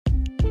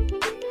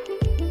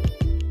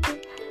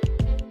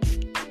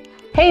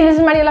Hey, this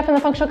is Mariela from The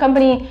Functional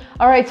Company.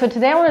 All right, so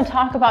today I want to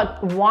talk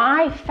about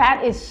why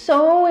fat is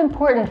so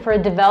important for a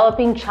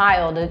developing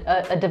child,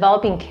 a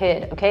developing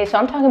kid, okay? So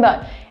I'm talking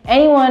about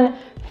anyone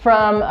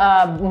from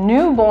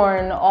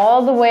newborn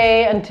all the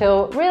way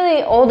until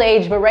really old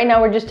age, but right now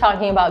we're just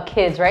talking about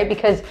kids, right?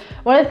 Because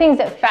one of the things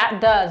that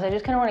fat does, I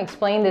just kind of want to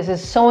explain this,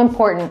 is so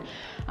important,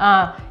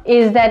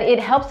 is that it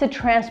helps to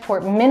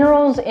transport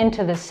minerals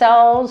into the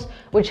cells,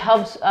 which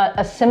helps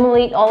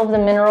assimilate all of the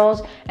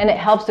minerals, and it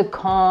helps to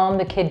calm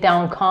the kid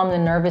down, calm the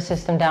nervous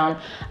system down.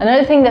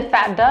 Another thing that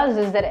fat does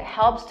is that it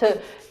helps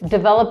to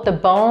develop the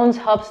bones,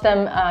 helps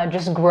them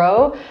just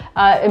grow.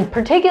 In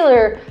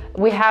particular,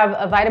 we have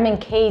a vitamin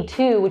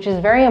K2, which is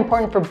very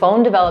important for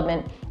bone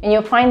development, and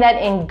you'll find that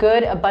in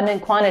good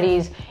abundant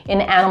quantities in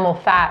animal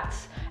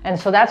fats. And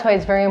so that's why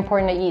it's very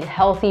important to eat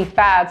healthy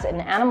fats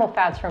and animal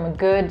fats from a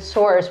good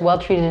source,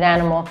 well-treated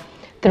animal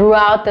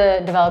throughout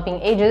the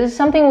developing ages. This is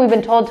something we've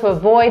been told to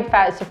avoid.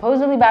 Fat is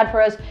supposedly bad for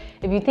us.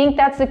 If you think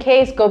that's the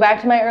case, go back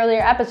to my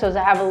earlier episodes.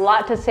 I have a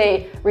lot to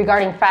say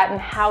regarding fat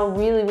and how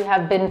really we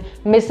have been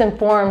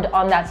misinformed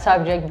on that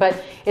subject.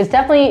 But it's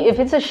definitely, if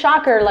it's a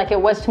shocker like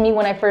it was to me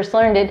when I first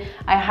learned it,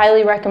 I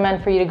highly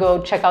recommend for you to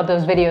go check out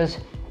those videos.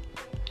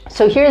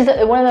 So here's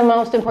one of the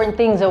most important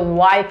things of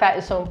why fat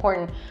is so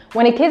important.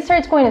 When a kid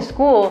starts going to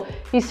school,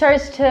 he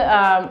starts to,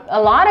 a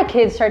lot of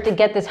kids start to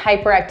get this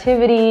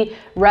hyperactivity,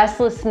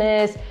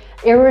 restlessness,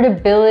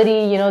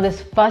 irritability, you know,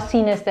 this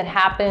fussiness that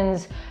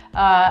happens,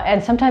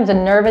 and sometimes a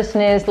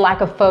nervousness, lack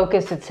of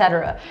focus,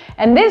 etc.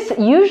 And this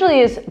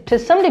usually is to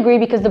some degree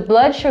because the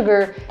blood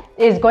sugar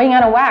is going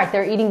out of whack.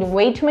 They're eating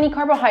way too many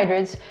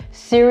carbohydrates,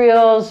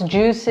 cereals,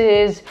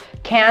 juices,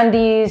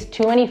 candies,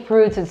 too many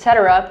fruits,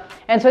 etc.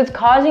 And so it's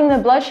causing the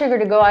blood sugar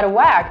to go out of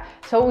whack.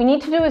 So what we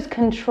need to do is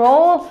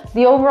control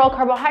the overall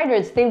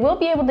carbohydrates. They will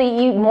be able to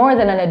eat more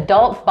than an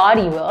adult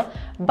body will,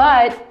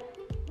 but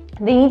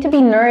they need to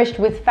be nourished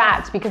with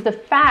fats, because the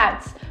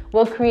fats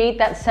will create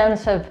that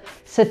sense of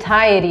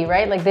satiety,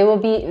 right? Like they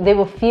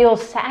will feel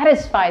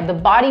satisfied. The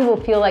body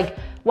will feel like,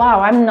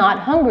 wow, I'm not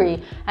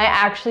hungry. I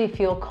actually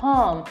feel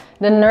calm.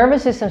 The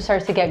nervous system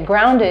starts to get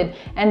grounded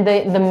and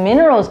the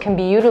minerals can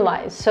be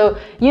utilized. So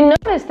you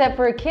notice that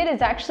for a kid,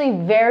 it's actually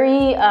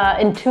very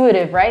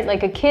intuitive, right?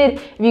 Like a kid,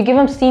 if you give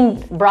him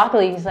steamed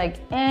broccoli, he's like,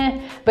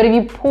 eh. But if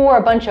you pour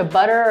a bunch of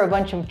butter or a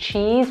bunch of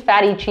cheese,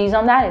 fatty cheese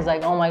on that, he's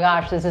like, oh my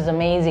gosh, this is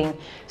amazing.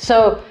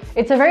 So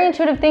it's a very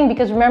intuitive thing,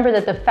 because remember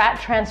that the fat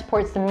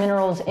transports the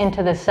minerals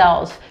into the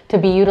cells to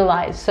be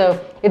utilized.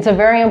 So it's a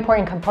very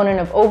important component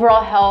of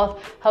overall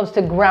health, helps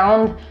to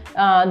ground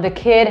the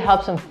kid,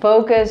 helps them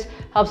focus,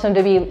 helps them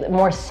to be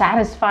more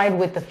satisfied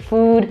with the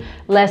food,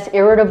 less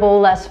irritable,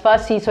 less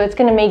fussy. So it's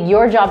gonna make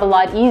your job a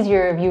lot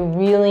easier if you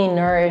really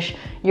nourish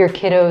your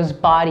kiddo's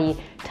body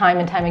time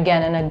and time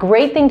again. And a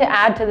great thing to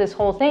add to this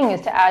whole thing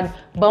is to add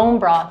bone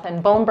broth.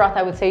 And bone broth,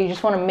 I would say you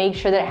just wanna make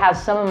sure that it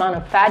has some amount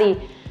of fatty,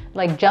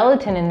 like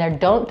gelatin in there.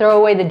 Don't throw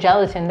away the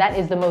gelatin. That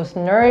is the most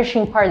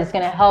nourishing part. It's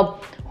gonna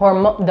help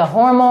the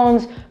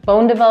hormones,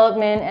 bone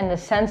development, and the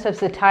sense of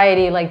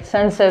satiety, like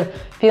sense of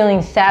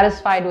feeling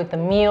satisfied with the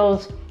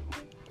meals.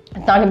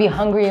 It's not gonna be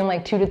hungry in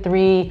like 2 to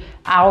 3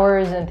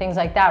 hours and things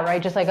like that,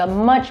 right? Just like a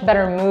much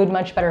better mood,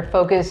 much better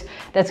focus.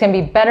 That's gonna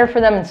be better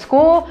for them in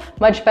school,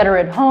 much better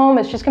at home.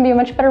 It's just gonna be a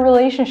much better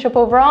relationship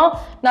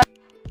overall. Not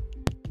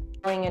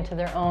growing into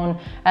their own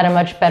at a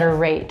much better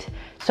rate.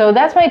 So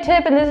that's my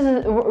tip, and this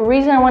is the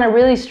reason I want to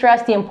really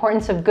stress the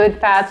importance of good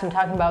fats. I'm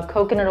talking about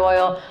coconut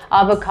oil,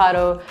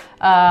 avocado,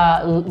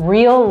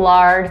 real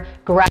lard,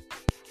 grass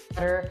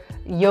butter,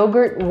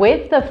 yogurt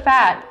with the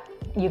fat.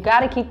 You got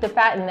to keep the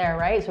fat in there,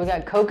 right? So we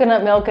got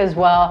coconut milk as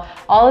well.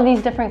 All of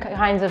these different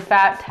kinds of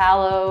fat,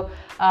 tallow,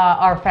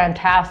 are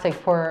fantastic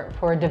for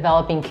a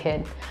developing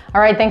kid. All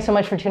right, thanks so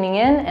much for tuning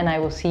in, and I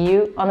will see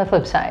you on the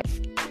flip side.